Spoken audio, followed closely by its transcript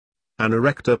An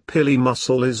Arrector Pili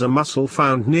muscle is a muscle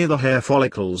found near the hair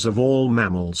follicles of all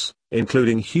mammals,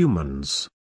 including humans.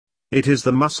 It is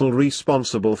the muscle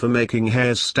responsible for making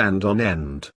hairs stand on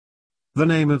end. The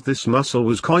name of this muscle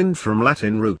was coined from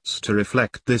Latin roots to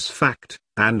reflect this fact,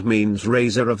 and means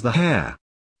raiser of the hair.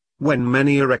 When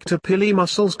many Arrector Pili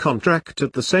muscles contract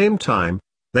at the same time,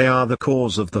 they are the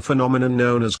cause of the phenomenon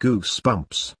known as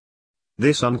goosebumps.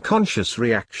 This unconscious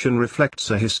reaction reflects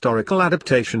a historical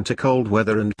adaptation to cold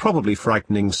weather and probably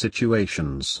frightening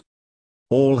situations.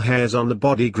 All hairs on the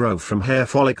body grow from hair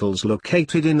follicles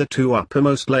located in the two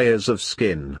uppermost layers of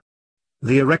skin.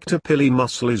 The Arrector Pili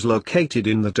muscle is located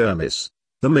in the dermis,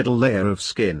 the middle layer of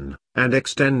skin, and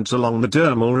extends along the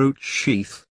dermal root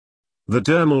sheath. The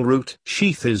dermal root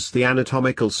sheath is the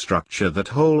anatomical structure that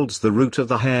holds the root of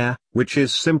the hair, which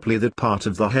is simply that part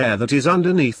of the hair that is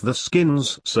underneath the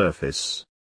skin's surface.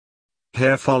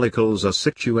 Hair follicles are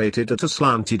situated at a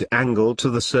slanted angle to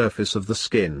the surface of the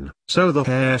skin, so the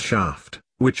hair shaft,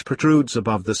 which protrudes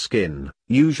above the skin,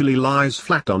 usually lies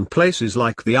flat on places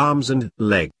like the arms and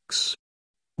legs.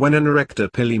 When an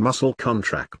Arrector Pili muscle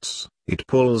contracts, it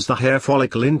pulls the hair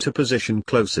follicle into position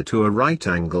closer to a right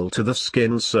angle to the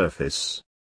skin surface.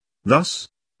 Thus,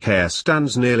 hair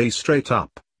stands nearly straight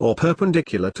up, or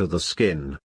perpendicular to the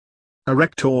skin.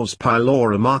 Arrectors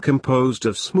pylorum are composed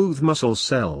of smooth muscle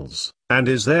cells, and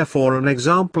is therefore an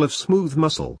example of smooth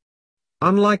muscle.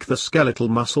 Unlike the skeletal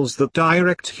muscles that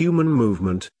direct human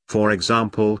movement, for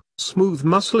example, smooth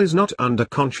muscle is not under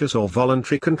conscious or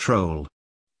voluntary control.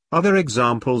 Other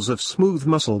examples of smooth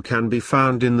muscle can be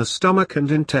found in the stomach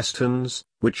and intestines,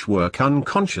 which work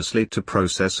unconsciously to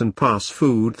process and pass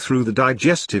food through the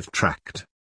digestive tract.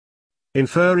 In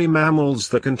furry mammals,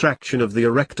 the contraction of the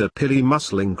Arrector Pili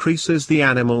muscle increases the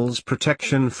animal's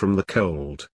protection from the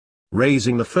cold.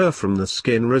 Raising the fur from the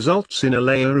skin results in a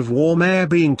layer of warm air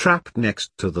being trapped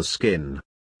next to the skin.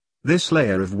 This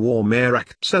layer of warm air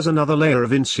acts as another layer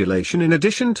of insulation in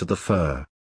addition to the fur.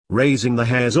 Raising the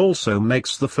hairs also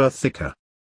makes the fur thicker.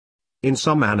 In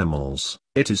some animals,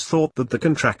 it is thought that the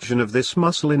contraction of this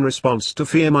muscle in response to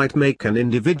fear might make an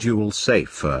individual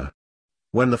safer.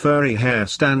 When the furry hair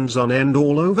stands on end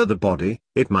all over the body,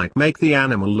 it might make the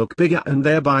animal look bigger and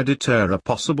thereby deter a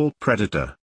possible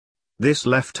predator. This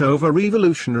leftover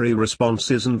evolutionary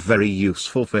response isn't very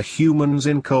useful for humans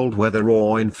in cold weather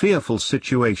or in fearful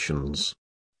situations.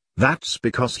 That's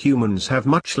because humans have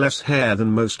much less hair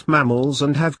than most mammals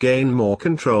and have gained more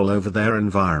control over their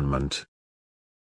environment.